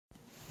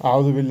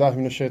أعوذ بالله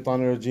من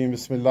الشيطان الرجيم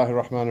بسم الله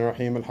الرحمن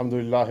الرحيم الحمد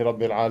لله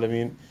رب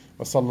العالمين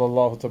وصلى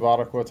الله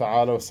تبارك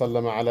وتعالى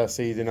وسلم على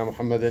سيدنا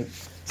محمد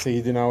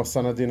سيدنا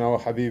وسندنا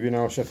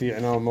وحبيبنا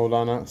وشفيعنا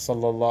ومولانا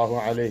صلى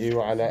الله عليه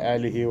وعلى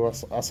آله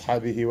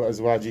وأصحابه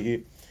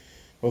وأزواجه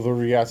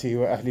وذرياته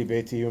وأهل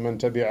بيته ومن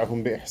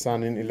تبعهم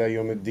بإحسان إلى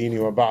يوم الدين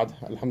وبعد.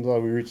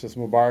 Alhamdulillah, we reached this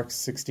Mubarak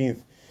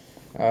 16th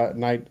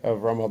night of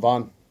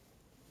Ramadān.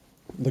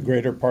 The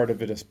greater part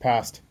of it is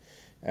past.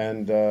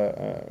 And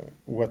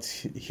what's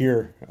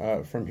here,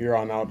 from here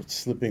on out, it's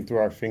slipping through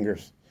our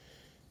fingers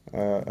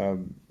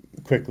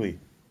quickly.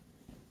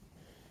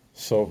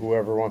 So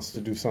whoever wants to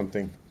do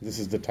something, this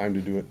is the time to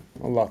do it.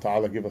 Allah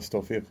Ta'ala give us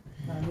tawfiq.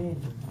 Ameen.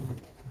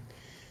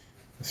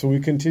 So we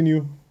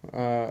continue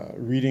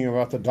reading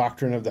about the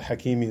doctrine of the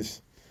Hakimis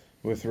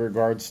with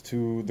regards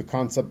to the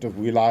concept of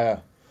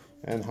wilayah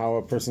and how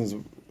a person's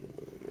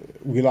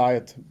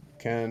wilayat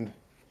can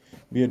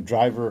be a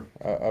driver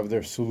of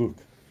their suluk.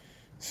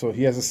 So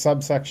he has a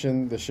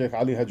subsection, the Shaykh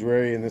Ali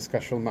Hajwari in this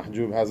Kashf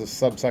al-Mahjub has a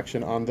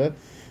subsection on the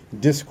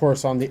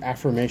discourse on the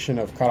affirmation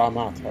of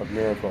karamat, of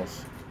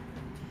miracles.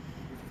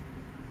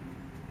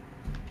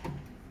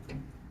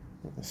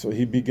 So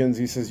he begins,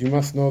 he says, you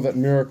must know that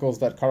miracles,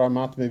 that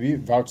karamat may be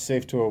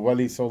vouchsafed to a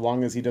wali so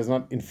long as he does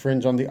not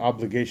infringe on the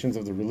obligations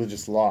of the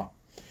religious law.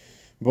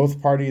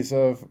 Both parties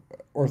of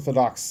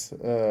orthodox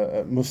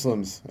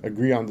Muslims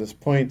agree on this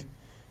point.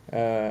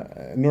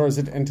 Nor is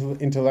it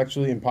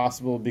intellectually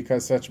impossible,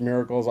 because such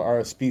miracles are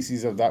a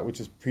species of that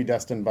which is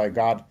predestined by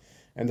God,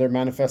 and their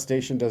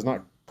manifestation does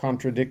not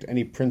contradict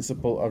any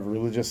principle of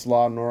religious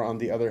law, nor on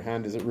the other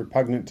hand is it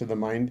repugnant to the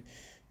mind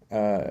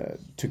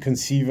to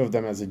conceive of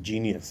them as a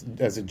genus.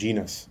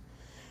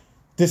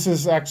 This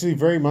is actually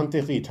very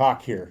mantiqi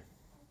talk here.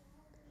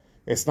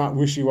 It's not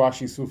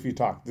wishy-washy Sufi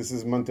talk. This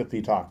is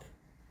mantiqi talk.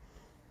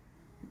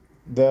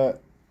 The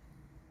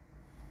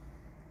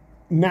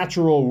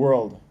natural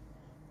world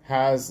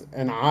has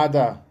an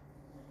ada,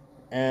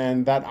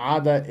 and that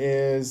ada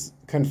is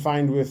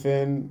confined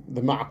within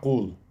the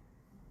Maqbul.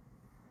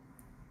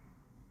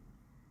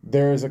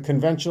 There is a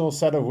conventional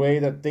set of way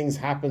that things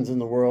happens in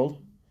the world,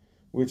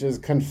 which is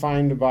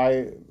confined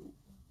by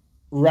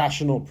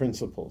rational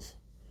principles.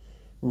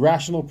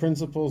 Rational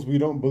principles, we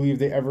don't believe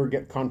they ever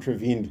get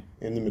contravened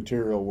in the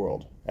material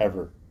world,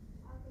 ever.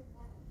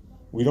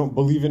 We don't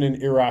believe in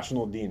an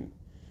irrational deen.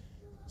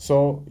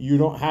 So you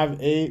don't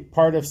have a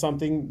part of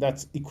something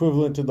that's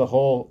equivalent to the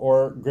whole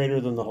or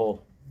greater than the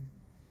whole.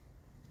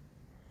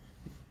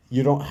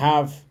 You don't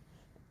have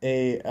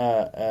you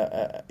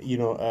have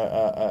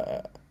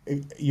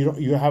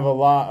a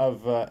law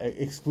of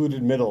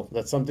excluded middle,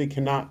 that something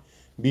cannot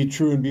be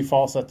true and be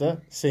false at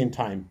the same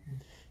time.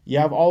 You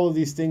have all of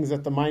these things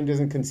that the mind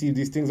doesn't conceive.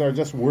 These things are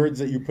just words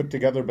that you put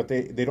together, but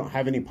they don't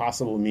have any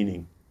possible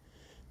meaning.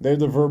 They're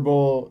the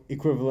verbal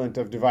equivalent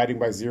of dividing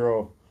by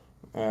zero,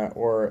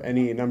 or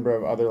any number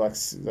of other like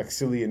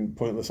silly and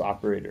pointless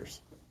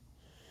operators.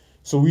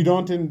 So we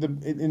don't in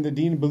the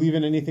deen believe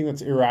in anything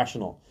that's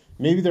irrational.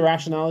 Maybe the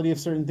rationality of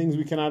certain things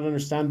we cannot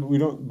understand, but we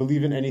don't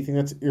believe in anything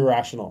that's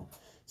irrational.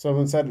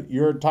 Someone said,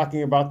 you're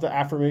talking about the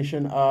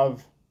affirmation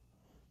of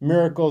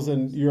miracles,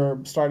 and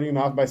you're starting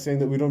off by saying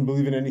that we don't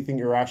believe in anything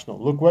irrational.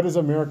 Look, what is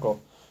a miracle?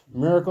 A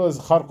miracle is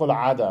kharqul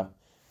ada,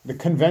 the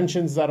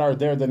conventions that are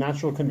there, the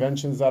natural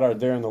conventions that are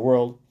there in the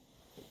world.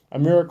 A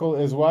miracle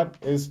is what?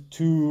 Is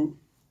to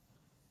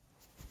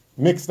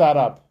mix that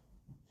up.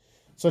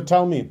 So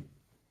tell me,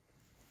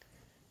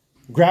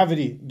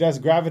 does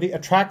gravity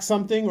attract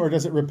something or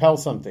does it repel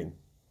something?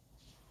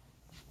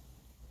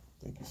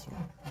 Thank you, sir.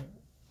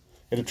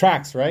 It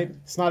attracts, right?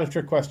 It's not a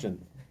trick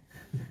question.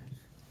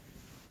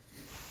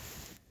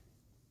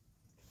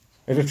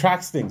 It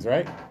attracts things,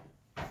 right?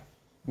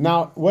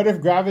 Now, what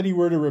if gravity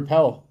were to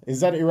repel?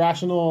 Is that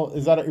irrational?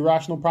 Is that an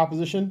irrational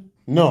proposition?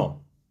 No.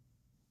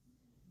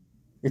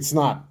 It's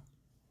not.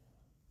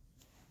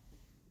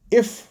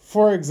 If,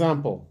 for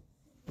example,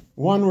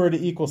 1 were to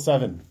equal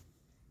 7,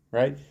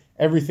 right?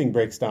 Everything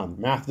breaks down.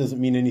 Math doesn't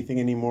mean anything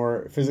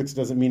anymore. Physics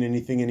doesn't mean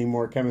anything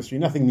anymore. Chemistry,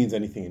 nothing means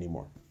anything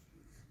anymore.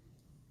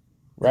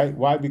 Right?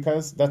 Why?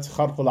 Because that's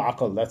kharqul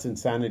aql, that's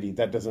insanity.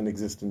 That doesn't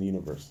exist in the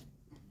universe.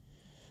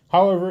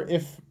 However,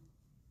 if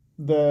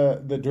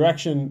the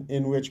direction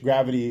in which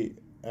gravity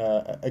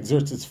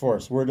exerts its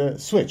force were to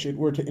switch, it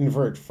were to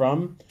invert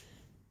from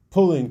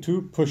pulling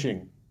to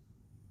pushing,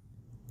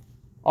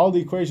 all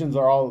the equations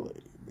are all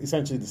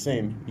essentially the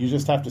same. You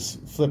just have to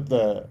flip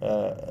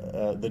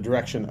the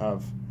direction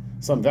of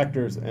some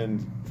vectors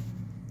and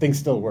things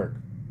still work.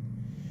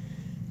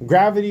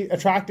 Gravity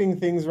attracting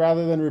things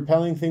rather than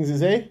repelling things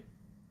is a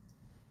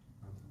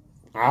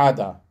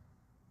ada.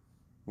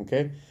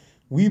 Okay?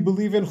 We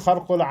believe in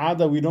kharqul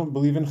ada, we don't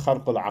believe in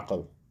kharqul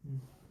aql.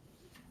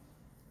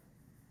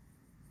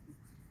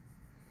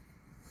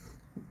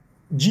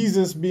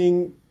 Jesus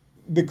being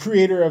the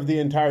creator of the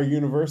entire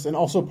universe and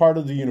also part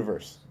of the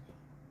universe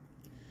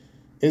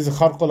is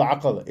kharqul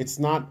aql.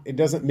 It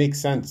doesn't make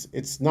sense.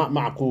 It's not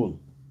ma'qul.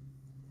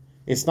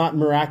 It's not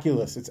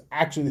miraculous. It's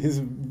actually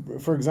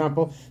for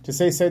example, to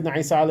say Sayyidina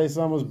Isa alayhi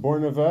salam was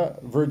born of a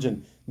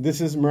virgin,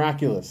 this is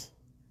miraculous,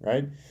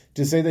 right?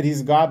 To say that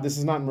he's God, this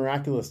is not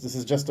miraculous. This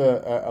is just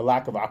a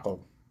lack of aql.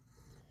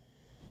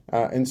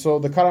 And so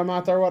the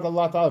karamat are what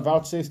Allah Ta'ala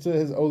vouchsafes to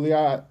His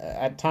awliya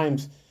at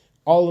times.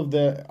 All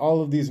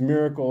of these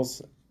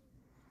miracles,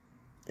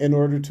 in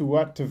order to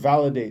what? To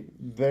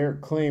validate their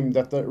claim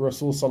that the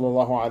Rasul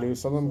Sallallahu Alaihi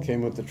Wasallam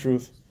came with the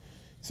truth.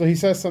 So he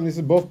says something. He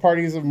says both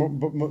parties of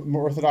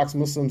Orthodox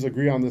Muslims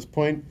agree on this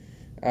point.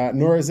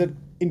 Nor is it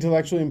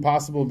intellectually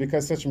impossible,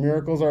 because such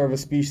miracles are of a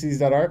species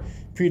that are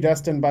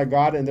predestined by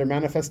God, and their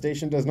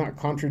manifestation does not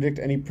contradict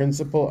any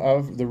principle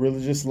of the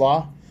religious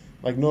law.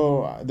 Like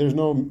there's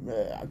no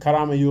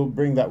karama you'll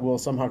bring that will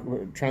somehow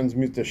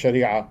transmute the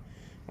Sharia.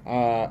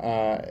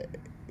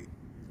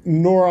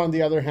 Nor on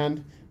the other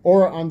hand,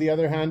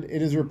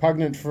 it is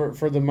repugnant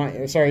for the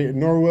mind.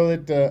 Nor will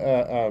it.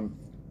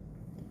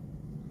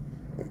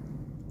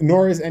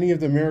 Nor is any of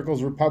the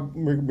miracles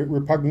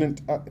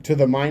repugnant to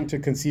the mind to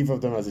conceive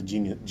of them as a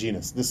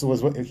genus. This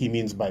was what he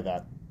means by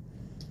that.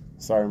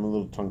 Sorry, I'm a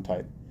little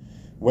tongue-tied.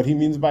 What he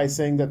means by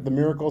saying that the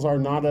miracles are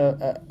not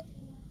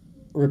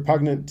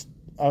repugnant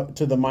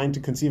to the mind to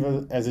conceive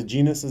of as a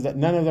genus is that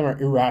none of them are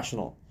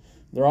irrational.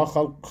 They're all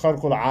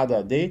kharqul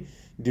ada. They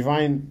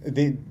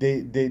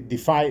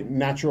defy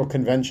natural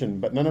convention,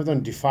 but none of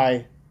them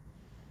defy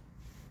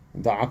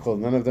the aql.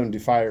 None of them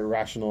defy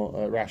rational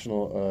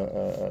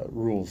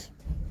rules.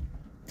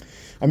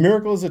 A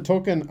miracle is a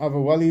token of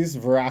a wali's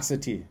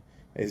veracity,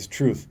 his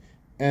truth,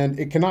 and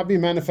it cannot be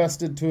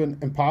manifested to an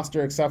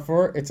impostor except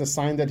for it's a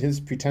sign that his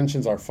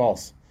pretensions are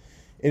false.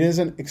 It is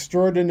an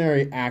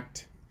extraordinary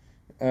act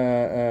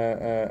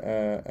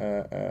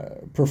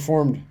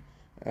performed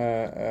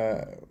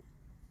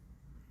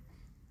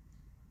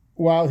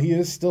while he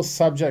is still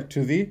subject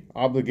to the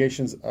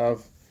obligations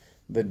of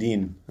the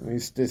deen.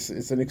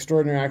 It's an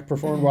extraordinary act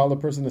performed while the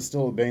person is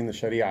still obeying the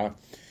Sharia.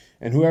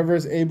 And whoever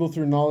is able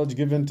through knowledge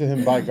given to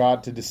him by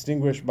God to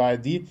distinguish by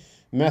the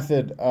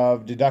method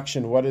of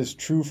deduction what is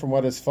true from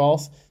what is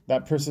false,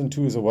 that person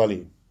too is a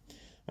wali.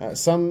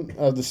 Some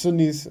of the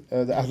Sunnis,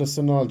 the Ahl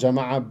Sunnah al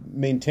Jama'ah,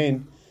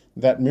 maintain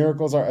that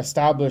miracles are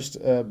established,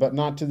 but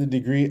not to the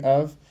degree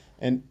of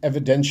an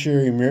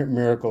evidentiary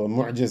miracle, a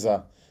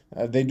mu'jiza.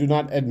 They do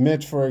not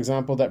admit, for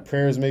example, that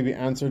prayers may be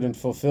answered and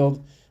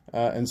fulfilled,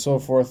 and so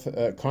forth,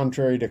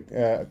 contrary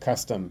to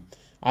custom.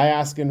 I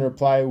ask in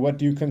reply, what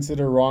do you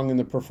consider wrong in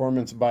the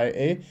performance by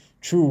a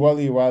true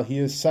wali while he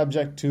is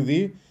subject to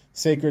the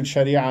sacred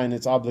sharia and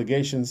its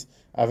obligations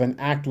of an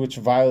act which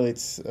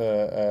violates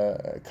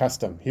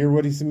custom? Here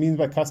what he means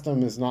by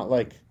custom is not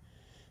like,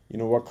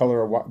 what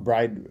color a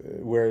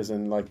bride wears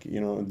and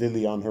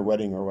lily on her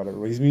wedding or whatever.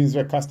 What he means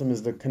by custom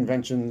is the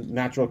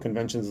natural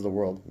conventions of the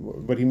world.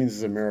 What he means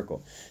is a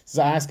miracle.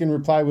 So I ask in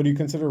reply, what do you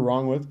consider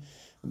wrong with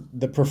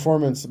the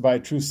performance by a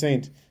true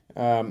saint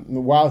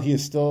while he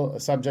is still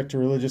subject to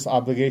religious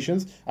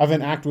obligations of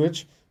an act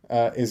which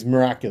is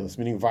miraculous,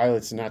 meaning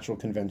violates natural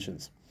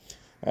conventions?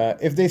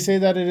 If they say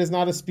that it is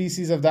not a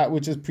species of that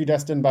which is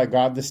predestined by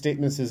God, the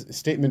statement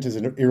is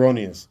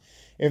erroneous.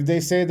 If they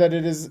say that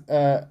it is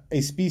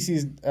a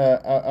species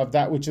of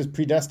that which is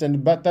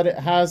predestined, but that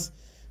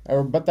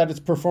its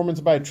performance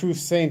by a true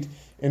saint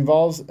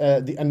involves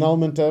the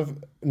annulment of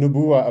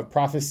nubuwah, of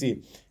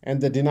prophecy,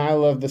 and the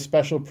denial of the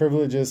special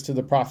privileges to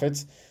the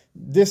prophets,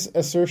 this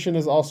assertion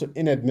is also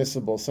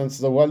inadmissible, since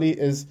the wali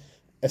is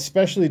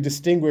especially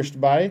distinguished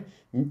by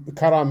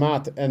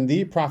karamat, and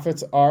the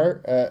prophets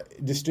are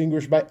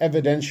distinguished by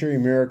evidentiary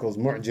miracles,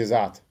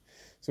 mu'jizat.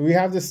 So we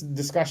have this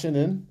discussion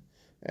in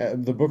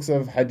the books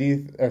of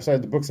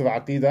the books of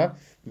Aqidah,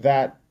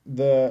 that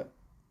the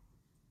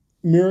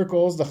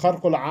miracles, the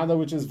kharqul ada,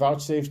 which is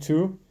vouchsafed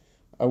to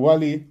a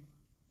wali,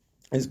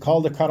 is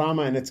called a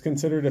karama, and it's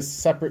considered a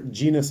separate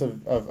genus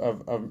of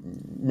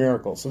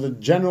miracles. So the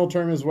general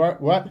term is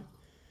what?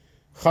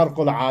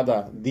 Kharqul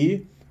ada,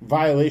 the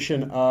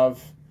violation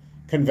of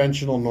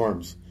conventional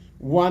norms.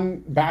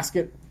 One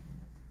basket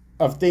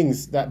of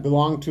things that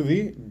belong to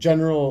the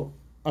general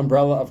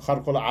umbrella of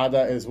kharqul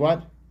ada is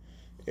what?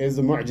 Is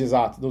the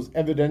mu'jizat, those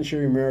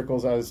evidentiary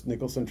miracles, as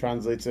Nicholson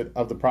translates it,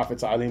 of the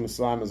Prophets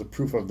ﷺ as a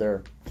proof of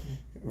their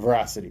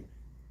veracity.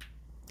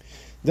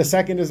 The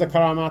second is the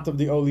karamat of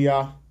the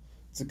awliya.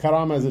 So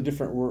karama is a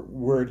different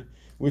word,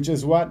 which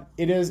is what?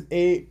 It is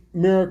a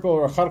miracle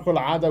or a kharqul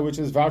ada which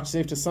is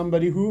vouchsafed to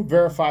somebody who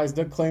verifies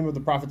the claim of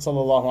the Prophet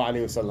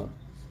ﷺ.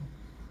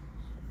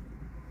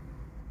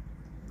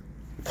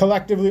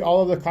 Collectively,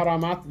 all of the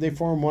karamat, they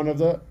form one of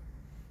the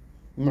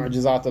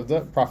mu'jizat of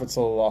the Prophet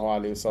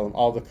ﷺ,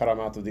 all the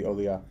karamat of the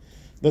awliya.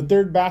 The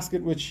third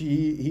basket which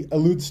he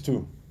alludes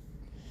to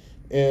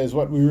is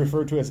what we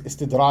refer to as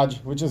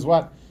istidraj, which is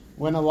what?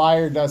 When a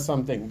liar does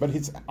something, but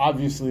it's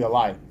obviously a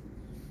lie.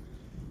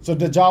 So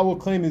Dajjal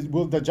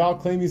will Dajjal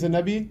claim he's a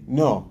Nabi?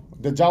 No.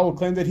 Dajjal will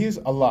claim that he's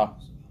Allah.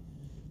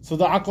 So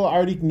the aql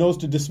already knows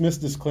to dismiss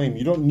this claim.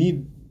 You don't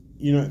need,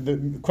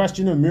 the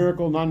question of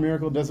miracle,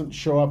 non-miracle doesn't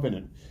show up in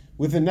it.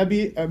 With a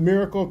Nabi, a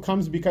miracle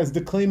comes because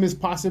the claim is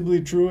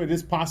possibly true. It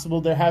is possible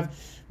there have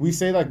we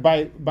say like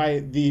by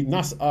the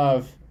nas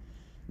of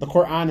the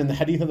Quran and the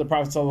hadith of the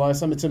Prophet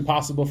ﷺ, it's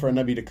impossible for a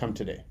Nabi to come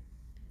today.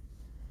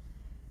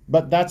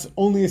 But that's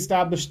only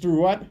established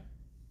through what?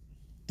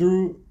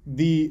 Through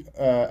the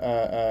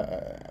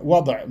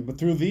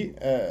through the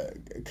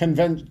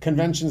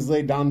conventions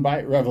laid down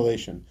by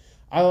revelation.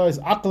 Otherwise,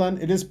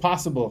 aqlan, it is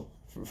possible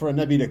for a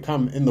Nabi to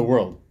come in the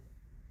world.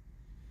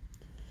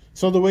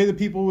 So the way the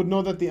people would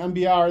know that the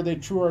Anbiya, are they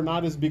true or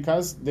not, is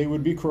because they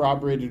would be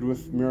corroborated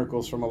with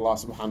miracles from Allah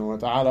subhanahu wa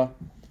ta'ala.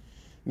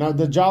 Now,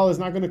 Dajjal is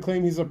not going to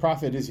claim he's a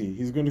prophet, is he?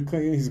 He's going to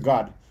claim he's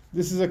God.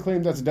 This is a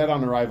claim that's dead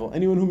on arrival.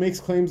 Anyone who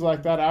makes claims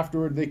like that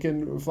afterward, they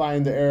can fly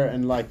in the air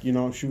and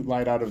shoot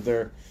light out of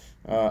their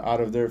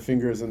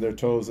fingers and their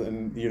toes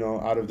and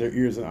out of their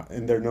ears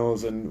and their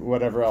nose and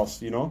whatever else.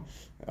 They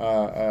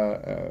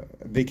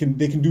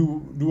can do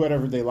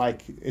whatever they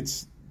like.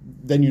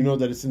 Then you know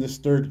that it's in this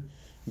third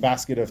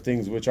basket of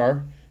things which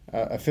are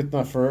a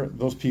fitna for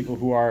those people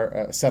who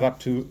are set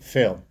up to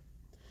fail.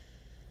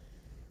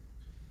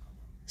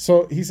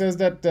 So he says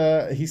that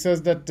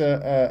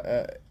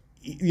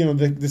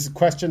this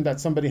question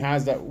that somebody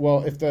has, that,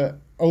 well, if the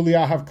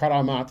awliya have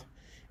karamat,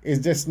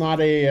 is this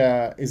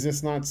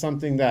not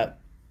something that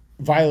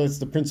violates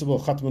the principle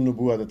of khatm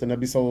al-nubuwah, that the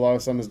Nabi sallallahu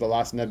alaihi wasallam is the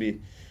last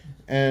Nabi?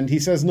 And he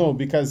says no,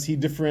 because he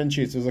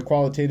differentiates. There's a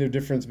qualitative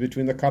difference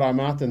between the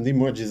karamat and the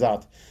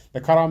mu'jizat.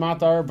 The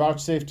karamat are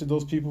vouchsafed to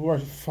those people who are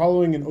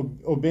following and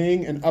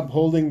obeying and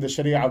upholding the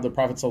sharia of the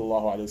Prophet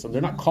sallallahu alaihi wasallam.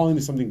 They're not calling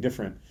to something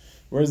different.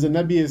 Whereas the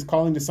Nabi is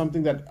calling to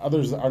something that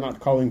others are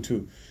not calling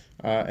to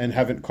and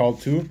haven't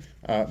called to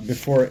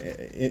before,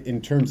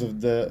 in terms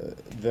of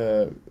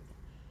the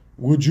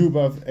wujub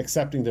of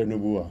accepting their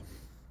nubuwah.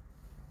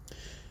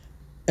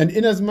 And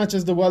inasmuch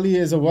as the wali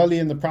is a wali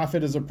and the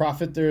prophet is a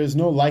prophet, there is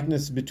no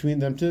likeness between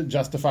them to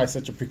justify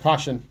such a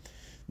precaution.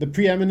 The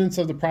preeminence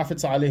of the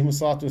Prophets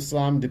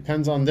ﷺ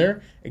depends on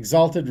their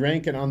exalted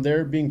rank and on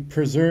their being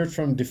preserved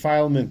from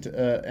defilement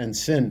and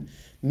sin,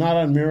 not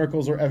on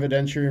miracles or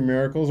evidentiary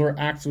miracles or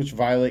acts which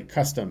violate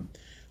custom.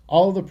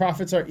 All of the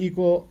prophets are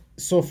equal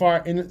so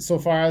far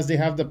as they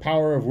have the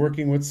power of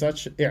working with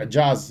such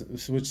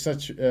i'jaz, with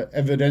such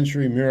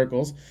evidentiary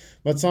miracles,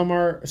 but some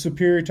are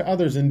superior to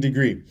others in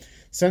degree.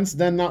 Since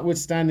then,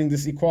 notwithstanding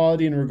this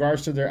equality in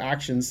regards to their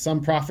actions, some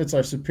prophets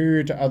are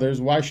superior to others,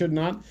 why should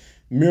not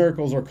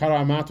miracles or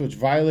karamat which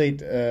violate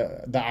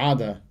the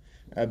ada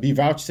be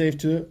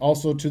vouchsafed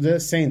also to the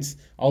saints,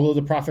 although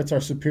the prophets are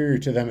superior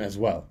to them as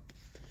well?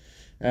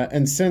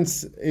 And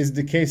since is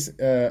the case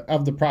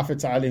of the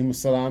Prophets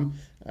ﷺ,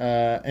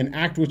 an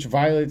act which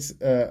violates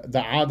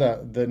the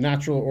ada, the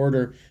natural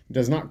order,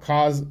 does not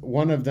cause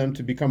one of them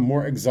to become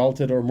more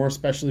exalted or more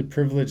specially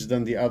privileged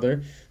than the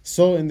other.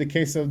 So in the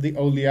case of the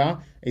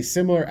awliya, a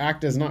similar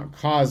act does not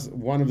cause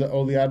one of the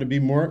awliya to be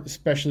more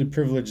specially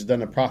privileged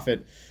than a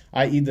prophet,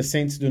 i.e. the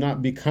saints do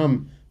not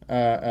become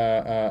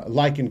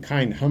like in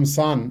kind,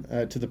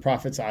 hamsan, to the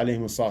Prophets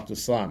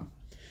ﷺ.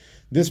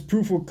 This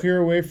proof will clear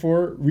away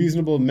for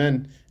reasonable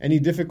men any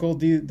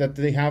difficulty that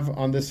they have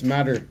on this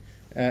matter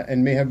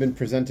and may have been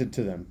presented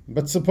to them.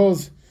 But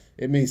suppose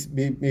it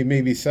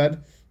may be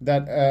said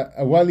that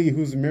a wali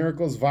whose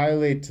miracles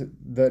violate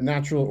the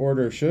natural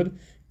order should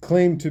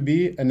claim to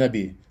be a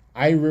nabi.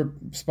 I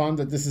respond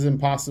that this is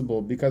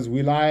impossible, because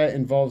wilaya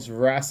involves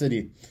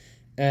veracity,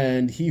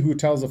 and he who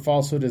tells a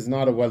falsehood is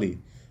not a wali.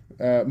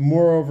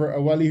 Moreover, a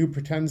wali who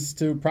pretends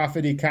to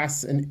prophecy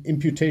casts an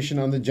imputation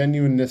on the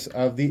genuineness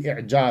of the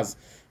i'jaz,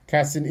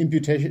 casts an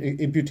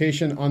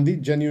imputation on the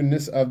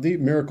genuineness of the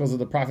miracles of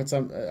the Prophets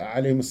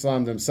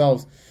ﷺ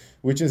themselves,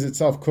 which is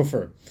itself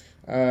kufr.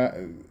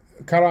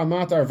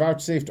 Karamat are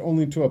vouchsafed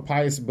only to a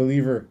pious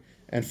believer,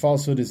 and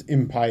falsehood is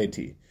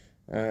impiety.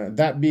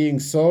 That being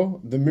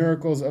so, the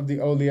miracles of the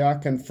awliya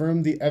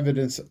confirm the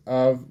evidence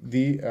of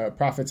the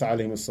Prophets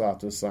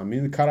ﷺ.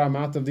 Meaning the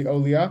karamat of the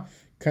awliya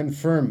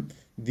confirm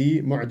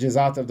the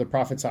mu'jizat of the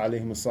Prophets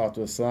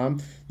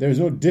ﷺ. There is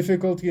no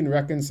difficulty in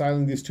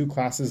reconciling these two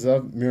classes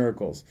of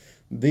miracles.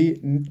 The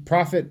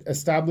Prophet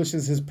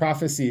establishes his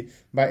prophecy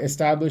by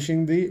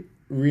establishing the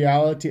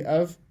reality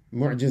of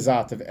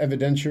mu'jizat, of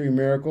evidentiary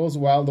miracles,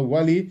 while the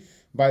wali,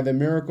 by the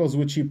miracles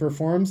which he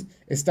performs,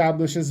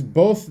 establishes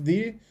both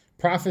the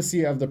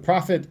prophecy of the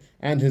Prophet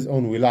and his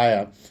own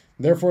wilaya.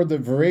 Therefore, the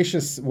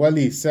veracious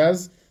wali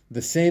says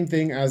the same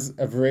thing as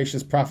a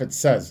veracious prophet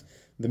says.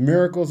 The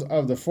miracles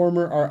of the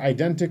former are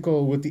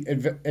identical with the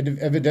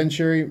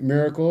evidentiary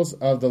miracles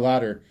of the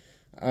latter.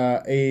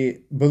 A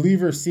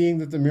believer seeing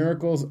that the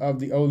miracles of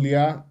the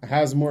awliya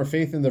has more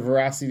faith in the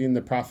veracity in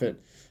the Prophet,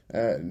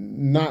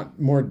 not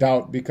more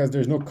doubt, because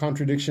there's no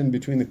contradiction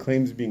between the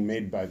claims being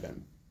made by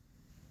them.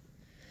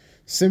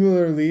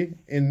 Similarly,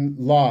 in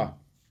law,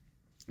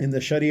 in the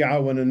Sharia,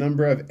 when a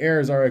number of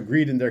heirs are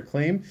agreed in their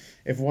claim,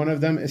 if one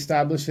of them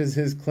establishes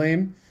his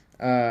claim,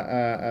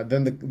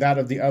 then that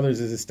of the others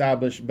is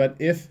established. But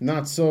if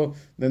not so,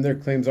 then their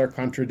claims are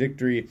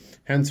contradictory.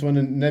 Hence, when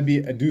a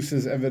Nabi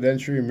adduces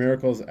evidentiary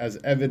miracles as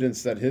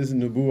evidence that his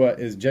nubuwah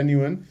is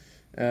genuine,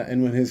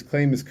 and when his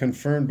claim is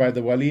confirmed by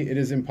the wali, it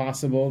is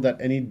impossible that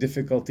any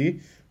difficulty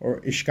or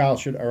ishkal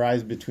should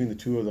arise between the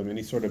two of them,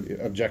 any sort of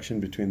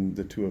objection between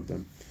the two of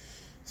them.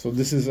 So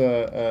this is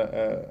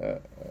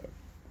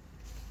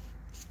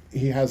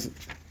he has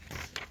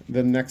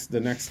the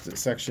next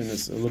section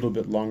is a little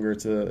bit longer.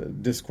 It's a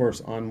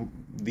discourse on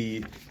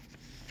the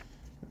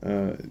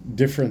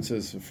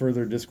differences,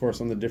 further discourse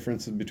on the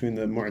differences between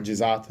the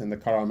mu'jizat and the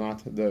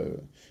karamat,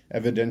 the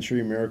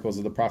evidentiary miracles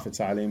of the Prophet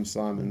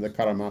ﷺ and the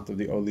karamat of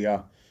the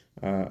awliya,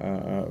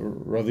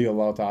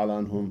 radiyallahu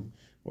ta'ala anhum,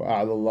 wa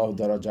a'la Allahu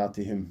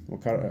darajatihim, wa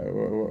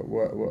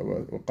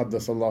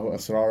qaddasa Allahu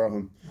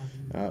asrarahum.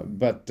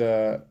 But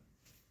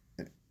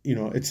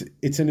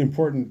it's an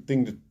important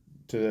thing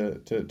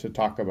to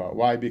talk about.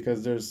 Why?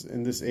 Because there's,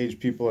 in this age,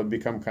 people have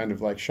become kind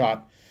of like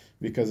shot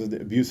because of the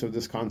abuse of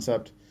this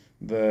concept,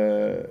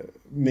 the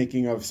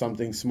making of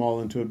something small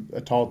into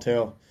a tall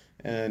tale,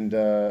 and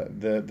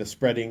the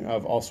spreading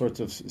of all sorts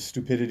of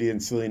stupidity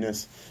and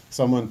silliness.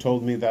 Someone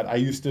told me that I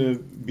used to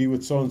be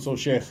with so-and-so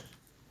sheikh,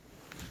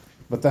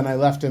 but then I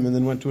left him and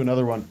then went to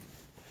another one.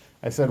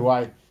 I said,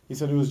 why? He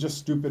said, it was just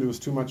stupid. It was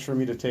too much for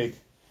me to take.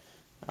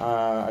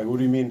 What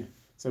do you mean?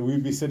 So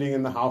we'd be sitting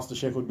in the house, the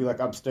sheikh would be like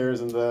upstairs,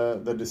 and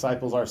the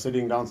disciples are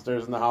sitting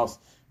downstairs in the house,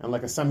 and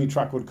like a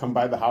semi-truck would come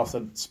by the house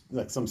at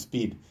like some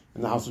speed,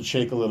 and the house would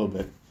shake a little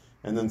bit.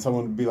 And then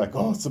someone would be like,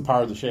 oh, it's the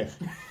power of the sheikh.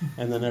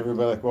 And then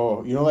everybody like,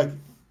 whoa,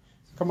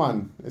 come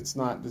on, it's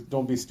not,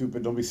 don't be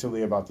stupid, don't be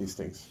silly about these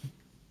things.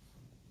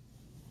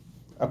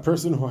 A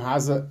person who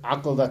has an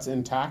aql that's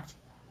intact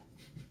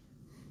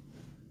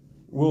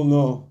will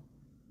know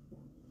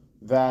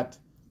that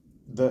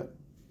the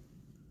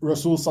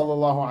Rasul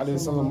sallallahu alayhi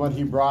wasallam, what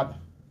he brought,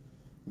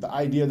 the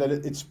idea that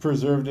it's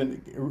preserved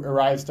and it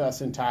arrives to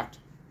us intact,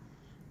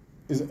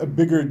 is a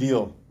bigger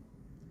deal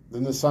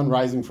than the sun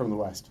rising from the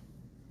west.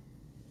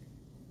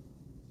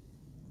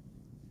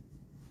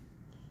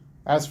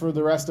 As for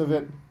the rest of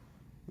it,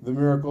 the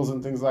miracles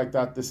and things like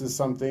that, this is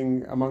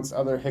something amongst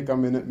other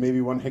hikam in it.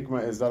 Maybe one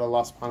hikmah is that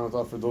Allah subhanahu wa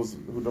ta'ala, for those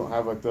who don't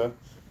have who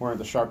aren't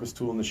the sharpest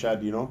tool in the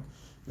shed,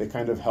 they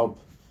kind of help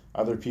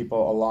other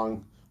people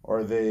along,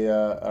 or they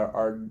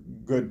are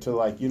good to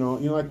like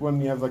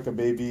when you have like a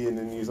baby and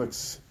then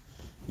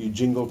you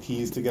jingle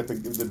keys to get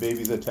the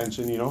baby's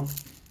attention,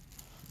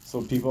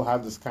 So people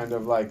have this kind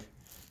of like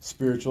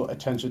spiritual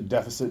attention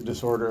deficit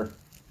disorder.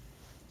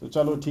 So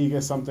chalo theek hai,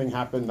 something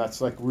happened that's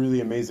like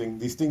really amazing.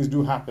 These things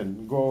do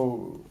happen.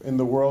 Go in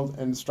the world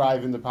and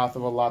strive in the path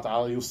of Allah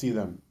Ta'ala, you'll see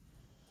them.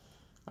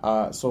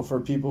 So for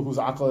people whose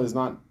aql is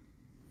not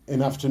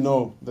enough to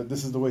know that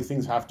this is the way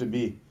things have to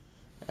be,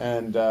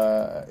 and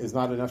is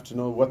not enough to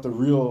know what the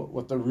real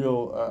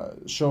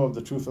show of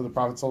the truth of the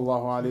Prophet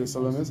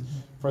ﷺ is,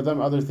 for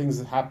them other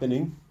things are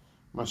happening.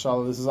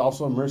 MashaAllah, this is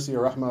also a mercy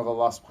or rahmah of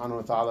Allah subhanahu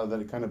wa ta'ala, that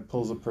it kind of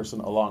pulls a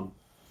person along.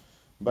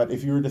 But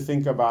if you were to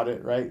think about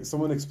it, right?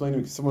 Someone explain to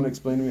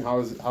me how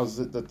is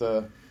it that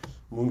the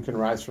moon can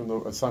rise from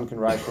the sun can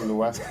rise from the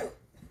west?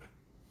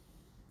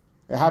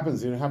 It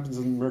happens. It happens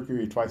in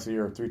Mercury twice a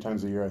year, or 3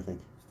 times a year, I think.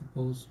 The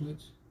poles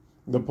switch.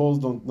 The poles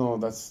don't. No,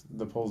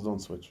 the poles don't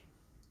switch.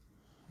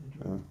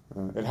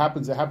 It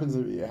happens. It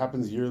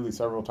happens yearly,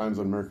 several times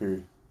on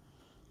Mercury.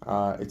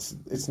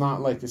 It's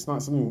not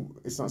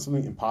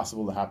something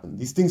impossible to happen.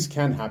 These things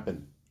can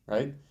happen,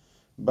 right?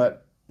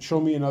 But show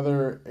me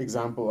another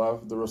example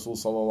of the Rasul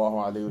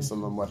sallallahu alaihi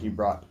wasallam, what he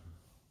brought,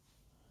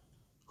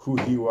 who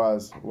he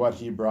was, what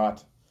he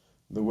brought,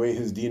 the way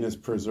his deen is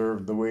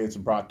preserved, the way it's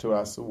brought to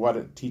us, what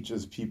it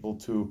teaches people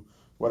to,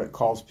 what it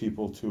calls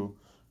people to,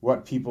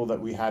 what people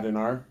that we had in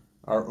our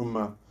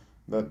ummah,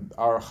 that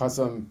our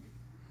khasam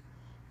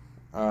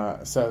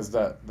says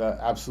that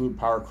absolute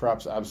power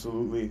corrupts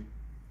absolutely,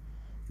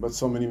 but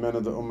so many men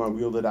of the ummah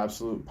wielded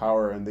absolute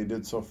power, and they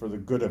did so for the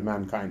good of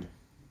mankind.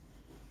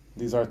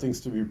 These are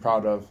things to be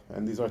proud of,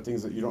 and these are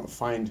things that you don't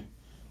find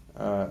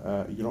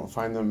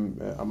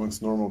them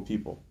amongst normal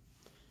people.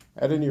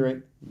 At any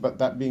rate, but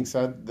that being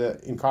said,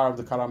 the inkar of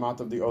the karamat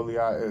of the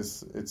awliya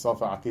is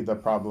itself an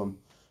aqidah problem.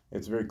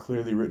 It's very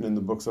clearly written in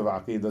the books of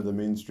aqidah, the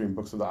mainstream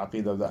books of the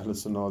aqidah of the Ahl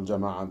Sunnah wal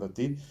Jama'ah, that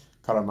the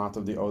karamat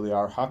of the awliya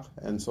are haqq.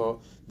 And so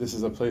this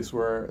is a place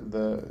where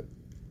the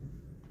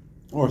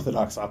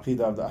orthodox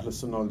aqidah of the Ahl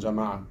Sunnah wal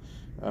Jama'ah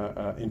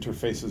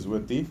interfaces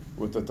with the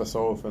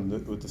tasawwuf and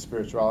with the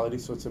spirituality.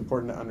 So it's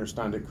important to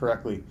understand it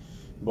correctly,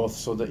 both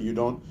so that you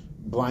don't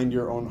blind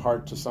your own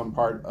heart to some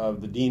part of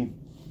the deen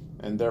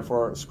and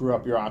therefore screw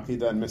up your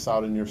aqidah and miss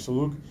out on your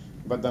suluk,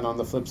 but then on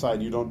the flip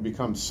side you don't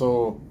become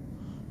so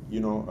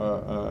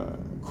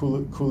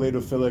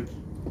Kool-Aidophilic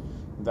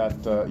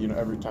that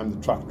every time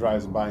the truck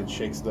drives by and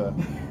shakes the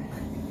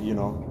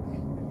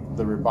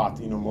ribat,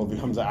 Maulvi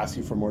Hamzah asks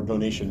you for more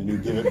donation and you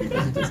give it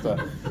because it's the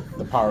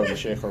power of the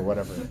sheikh or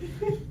whatever.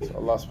 So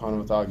Allah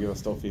subhanahu wa ta'ala give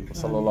us tawfiq.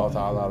 Sallallahu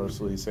ta'ala ala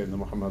Rasulih Sayyidina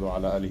Muhammad wa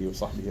ala alihi wa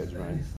sahbihi ajma'in.